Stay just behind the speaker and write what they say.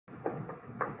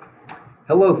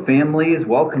Hello, families.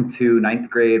 Welcome to ninth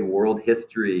grade world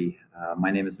history.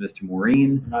 My name is Mr.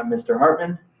 Morean. And I'm Mr.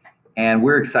 Hartman. And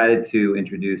we're excited to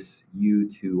introduce you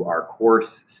to our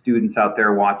course. Students out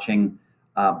there watching,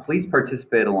 please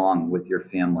participate along with your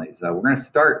families. We're going to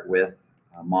start with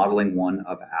modeling one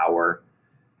of our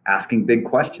asking big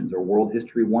questions or world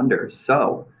history wonders.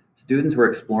 So, students, we're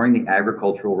exploring the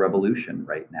agricultural revolution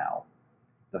right now,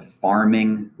 the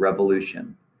farming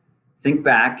revolution. Think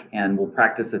back, and we'll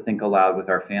practice a think aloud with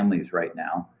our families right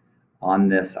now on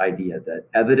this idea that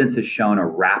evidence has shown a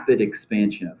rapid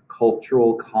expansion of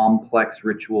cultural, complex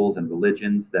rituals and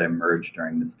religions that emerged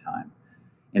during this time,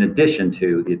 in addition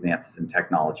to the advances in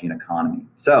technology and economy.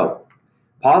 So,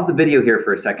 pause the video here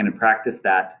for a second and practice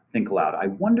that think aloud. I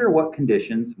wonder what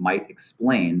conditions might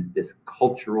explain this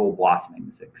cultural blossoming,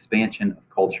 this expansion of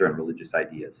culture and religious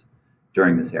ideas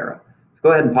during this era. So go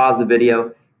ahead and pause the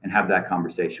video and have that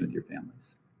conversation with your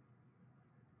families.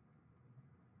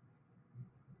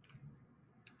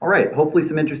 All right, hopefully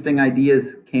some interesting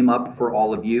ideas came up for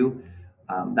all of you.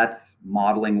 That's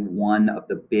modeling one of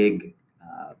the big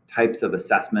types of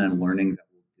assessment and learning that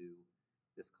we'll do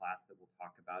this class that we'll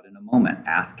talk about in a moment,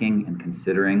 asking and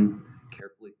considering,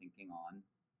 carefully thinking on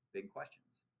big questions.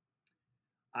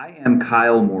 I am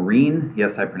Kyle Morean.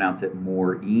 Yes, I pronounce it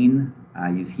Morean.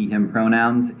 I use he, him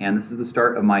pronouns, and this is the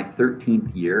start of my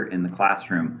 13th year in the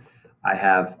classroom. I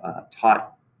have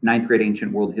taught ninth grade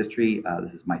ancient world history.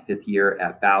 This is my 5th year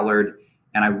at Ballard,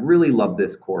 and I really love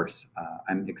this course.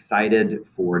 I'm excited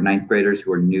for ninth graders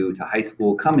who are new to high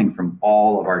school, coming from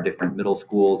all of our different middle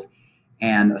schools,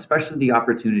 and especially the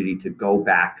opportunity to go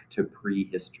back to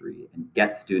prehistory and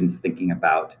get students thinking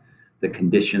about the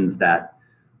conditions that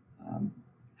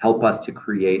help us to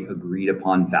create agreed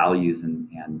upon values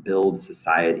and build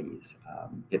societies.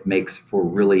 It makes for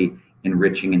really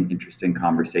enriching and interesting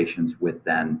conversations with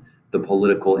then the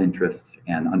political interests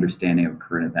and understanding of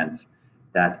current events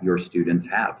that your students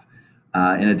have.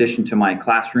 In addition to my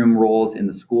classroom roles in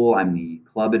the school, I'm the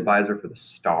club advisor for the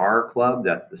STAR Club.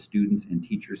 That's the Students and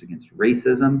Teachers Against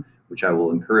Racism, which I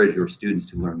will encourage your students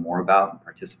to learn more about and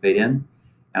participate in.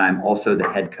 And I'm also the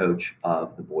head coach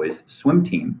of the boys swim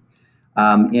team.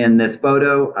 In this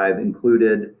photo, I've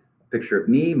included a picture of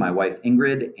me, my wife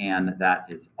Ingrid, and that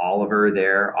is Oliver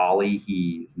there. Ollie,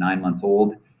 he is 9 months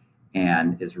old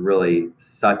and is really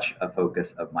such a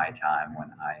focus of my time when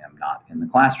I am not in the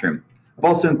classroom. I've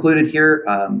also included here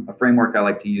a framework I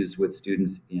like to use with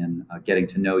students in getting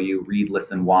to know you. Read,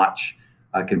 listen, watch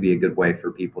can be a good way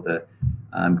for people to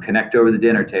connect over the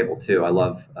dinner table too. I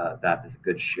love that as a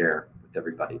good share with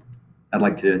everybody. I'd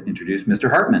like to introduce Mr.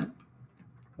 Hartman.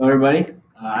 Hello, everybody.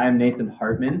 I'm Nathan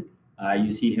Hartman. I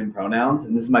use he, him pronouns,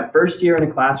 and this is my first year in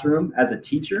a classroom as a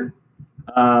teacher.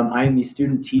 I am the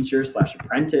student teacher /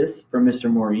 apprentice for Mr.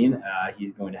 Morean.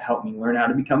 He's going to help me learn how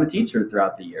to become a teacher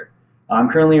throughout the year. I'm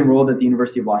currently enrolled at the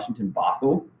University of Washington,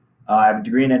 Bothell. I have a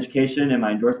degree in education and my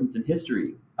endorsements in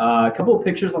history. A couple of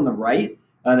pictures on the right.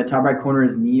 In the top right corner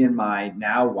is me and my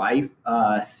now wife,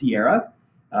 Sierra.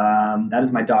 That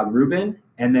is my dog, Ruben.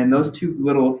 And then those two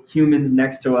little humans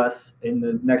next to us,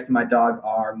 next to my dog,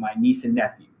 are my niece and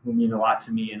nephew, who mean a lot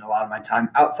to me, and a lot of my time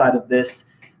outside of this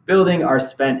building are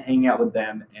spent hanging out with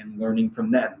them and learning from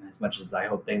them as much as I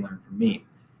hope they learn from me.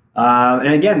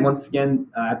 And again, once again,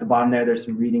 at the bottom there's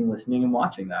some reading, listening, and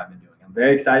watching that I've been doing. I'm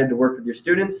very excited to work with your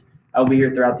students. I'll be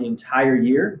here throughout the entire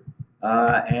year,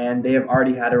 and they have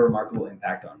already had a remarkable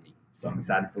impact on me. So I'm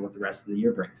excited for what the rest of the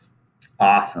year brings.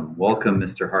 Awesome. Welcome,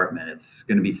 Mr. Hartman. It's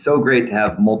going to be so great to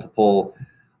have multiple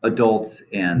adults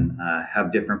and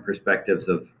have different perspectives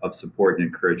of support and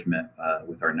encouragement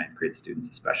with our ninth grade students,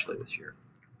 especially this year.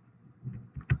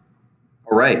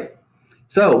 All right.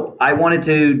 So I wanted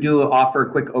to offer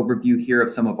a quick overview here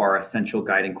of some of our essential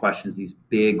guiding questions, these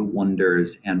big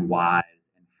wonders and whys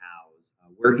and hows.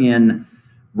 We're in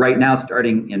right now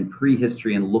starting in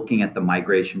prehistory and looking at the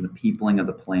migration, the peopling of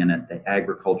the planet, the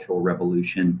agricultural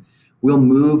revolution. We'll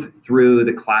move through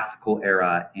the classical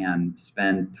era and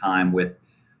spend time with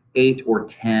 8 or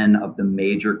 10 of the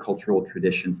major cultural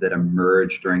traditions that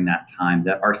emerged during that time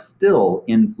that are still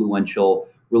influential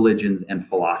religions and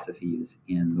philosophies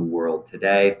in the world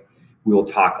today. We will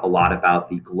talk a lot about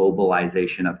the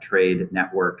globalization of trade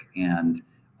network, and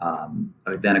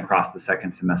then across the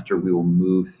second semester, we will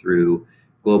move through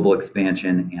global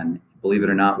expansion, and believe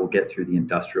it or not, we'll get through the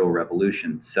Industrial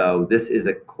Revolution. So this is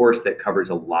a course that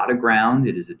covers a lot of ground.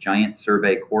 It is a giant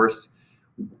survey course,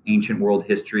 Ancient World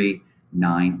History,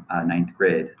 ninth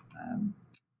grade.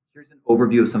 Here's an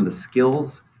overview of some of the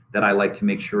skills that I like to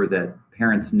make sure that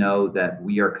parents know that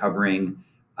we are covering.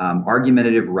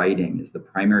 Argumentative writing is the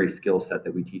primary skill set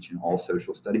that we teach in all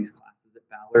social studies classes at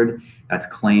Ballard. Ballard. That's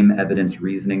claim, evidence,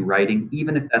 reasoning, writing,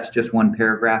 even if that's just one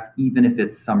paragraph, even if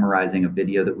it's summarizing a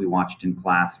video that we watched in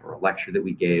class or a lecture that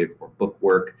we gave or book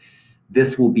work.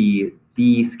 This will be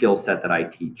the skill set that I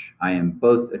teach. I am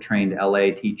both a trained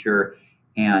LA teacher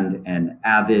and an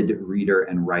avid reader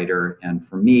and writer. And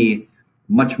for me,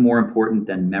 much more important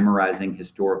than memorizing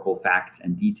historical facts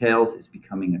and details is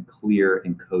becoming a clear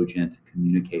and cogent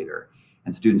communicator.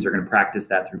 And students are going to practice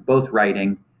that through both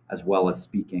writing as well as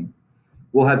speaking.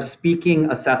 We'll have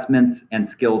speaking assessments and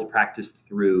skills practiced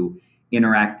through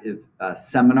interactive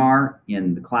seminar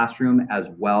in the classroom, as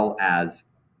well as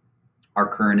our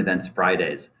current events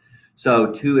Fridays.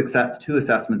 So two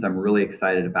assessments I'm really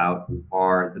excited about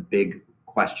are the big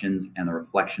questions and the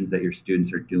reflections that your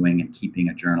students are doing and keeping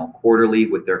a journal quarterly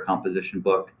with their composition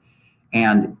book.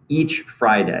 And each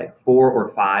Friday, 4 or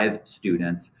 5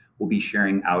 students will be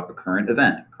sharing out a current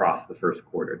event across the first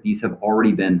quarter. These have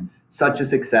already been such a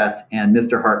success, and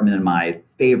Mr. Hartman and my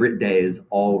favorite days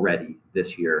already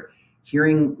this year.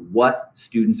 Hearing what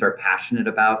students are passionate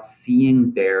about,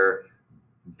 seeing their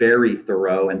very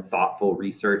thorough and thoughtful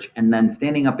research, and then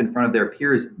standing up in front of their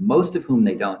peers, most of whom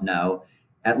they don't know,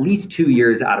 at least 2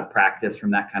 years out of practice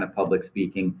from that kind of public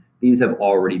speaking. These have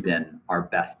already been our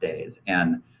best days.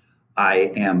 And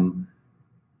I am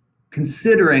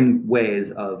considering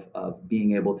ways of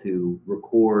being able to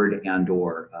record and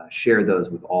or share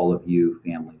those with all of you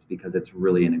families, because it's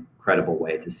really an incredible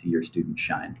way to see your students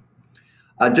shine.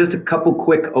 Just a couple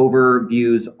quick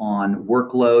overviews on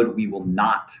workload. We will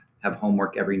not have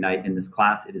homework every night in this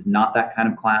class. It is not that kind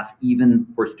of class, even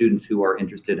for students who are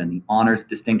interested in the honors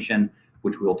distinction,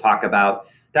 which we'll talk about.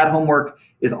 That homework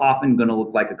is often going to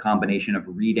look like a combination of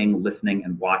reading, listening,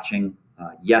 and watching.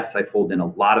 Yes, I fold in a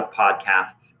lot of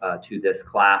podcasts to this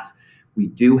class. We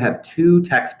do have 2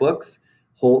 textbooks,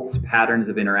 Holt's Patterns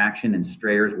of Interaction and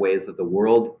Strayer's Ways of the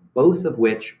World, both of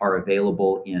which are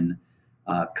available in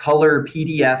color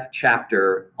PDF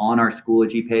chapter on our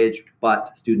Schoology page,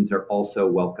 but students are also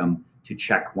welcome to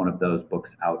check one of those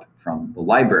books out from the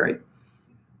library.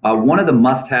 One of the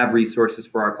must-have resources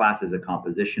for our class is a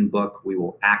composition book. We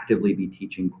will actively be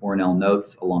teaching Cornell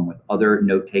notes along with other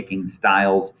note-taking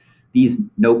styles. These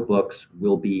notebooks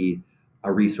will be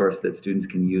a resource that students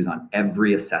can use on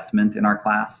every assessment in our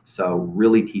class. So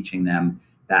really teaching them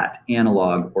that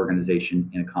analog organization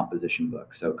in a composition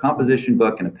book. So composition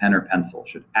book and a pen or pencil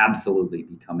should absolutely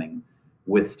be coming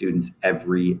with students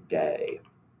every day.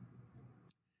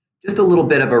 Just a little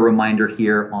bit of a reminder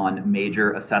here on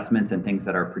major assessments and things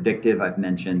that are predictive. I've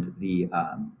mentioned the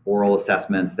oral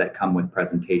assessments that come with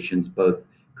presentations, both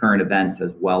current events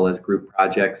as well as group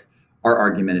projects. Our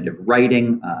argumentative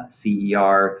writing,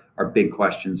 CER, our big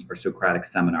questions, our Socratic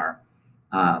seminar.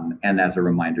 And as a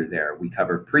reminder there, we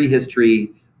cover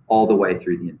prehistory all the way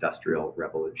through the Industrial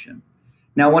Revolution.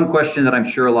 Now, one question that I'm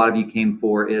sure a lot of you came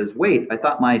for is, wait, I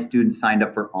thought my students signed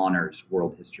up for honors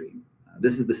world history.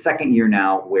 This is the second year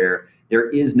now where there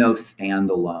is no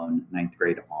standalone 9th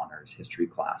grade honors history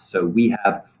class. So we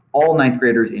have all 9th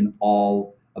graders in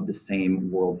all of the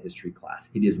same world history class.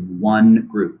 It is one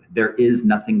group. There is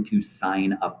nothing to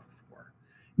sign up for.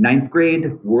 9th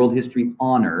grade world history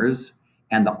honors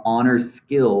and the honors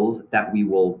skills that we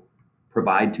will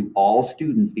provide to all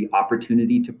students the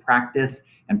opportunity to practice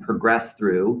and progress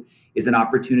through is an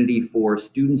opportunity for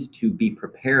students to be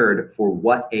prepared for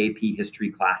what AP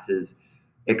history classes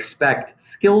expect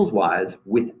skills-wise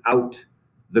without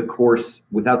the course,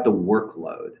 without the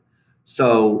workload.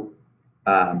 So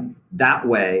that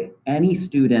way, any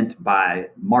student by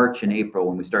March and April,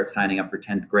 when we start signing up for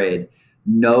 10th grade,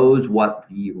 knows what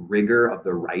the rigor of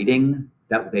the writing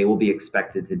that they will be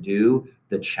expected to do,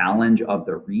 the challenge of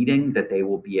the reading that they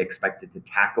will be expected to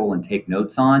tackle and take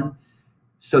notes on,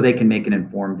 so they can make an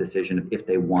informed decision if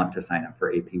they want to sign up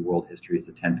for AP World History as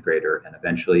a 10th grader and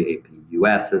eventually AP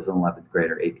US as an 11th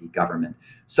grader, AP Government.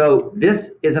 So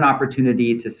this is an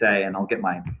opportunity to say, and I'll get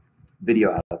my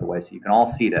video out of the way so you can all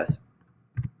see this.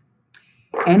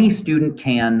 Any student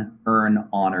can earn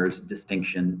honors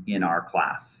distinction in our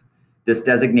class. This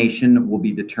designation will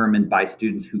be determined by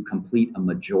students who complete a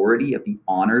majority of the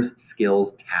honors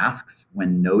skills tasks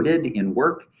when noted in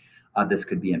work. This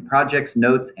could be in projects,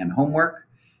 notes, and homework.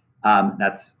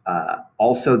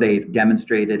 Also, they've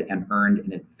demonstrated and earned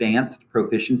an advanced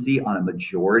proficiency on a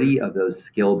majority of those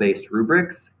skill-based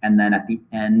rubrics. And then at the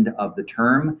end of the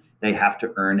term, they have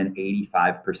to earn an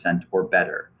 85% or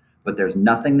better. But there's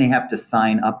nothing they have to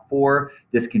sign up for.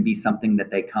 This can be something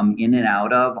that they come in and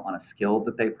out of on a skill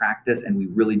that they practice. And we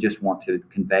really just want to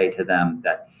convey to them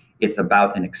that it's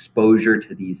about an exposure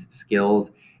to these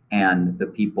skills and the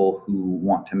people who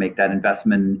want to make that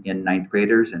investment in ninth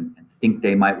graders and think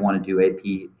they might want to do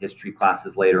AP history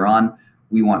classes later on,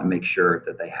 we want to make sure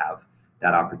that they have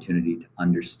that opportunity to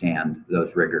understand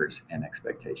those rigors and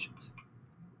expectations.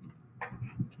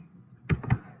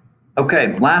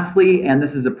 Okay, lastly, and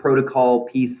this is a protocol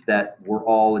piece that we're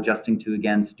all adjusting to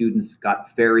again, students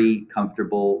got very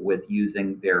comfortable with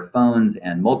using their phones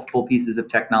and multiple pieces of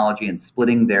technology and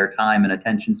splitting their time and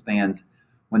attention spans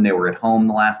when they were at home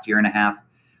the last year and a half.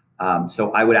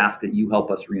 So I would ask that you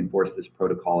help us reinforce this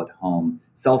protocol at home.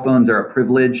 Cell phones are a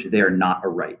privilege, they are not a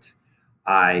right.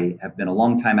 I have been a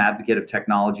longtime advocate of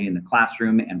technology in the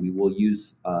classroom, and we will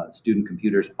use student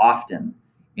computers often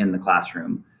in the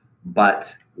classroom.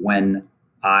 But when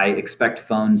I expect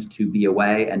phones to be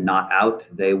away and not out,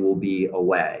 they will be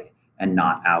away and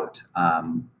not out.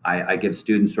 I give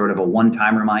students sort of a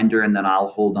one-time reminder, and then I'll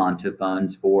hold on to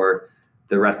phones for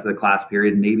the rest of the class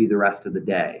period, maybe the rest of the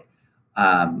day.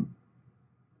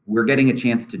 We're getting a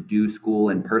chance to do school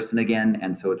in person again,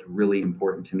 and so it's really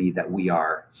important to me that we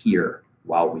are here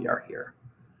while we are here.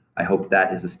 I hope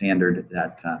that is a standard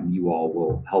that you all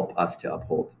will help us to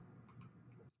uphold.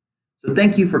 So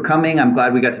thank you for coming. I'm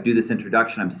glad we got to do this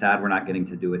introduction. I'm sad we're not getting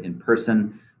to do it in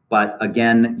person. But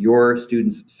again, your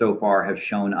students so far have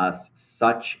shown us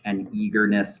such an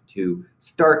eagerness to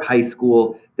start high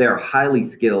school. They're highly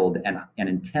skilled and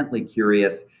intently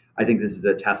curious. I think this is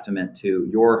a testament to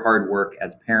your hard work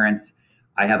as parents.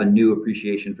 I have a new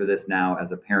appreciation for this now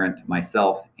as a parent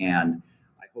myself, and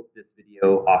I hope this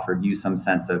video offered you some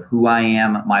sense of who I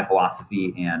am, my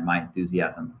philosophy, and my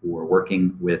enthusiasm for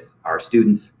working with our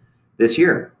students this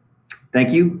year.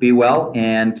 Thank you, be well,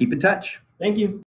 and keep in touch. Thank you.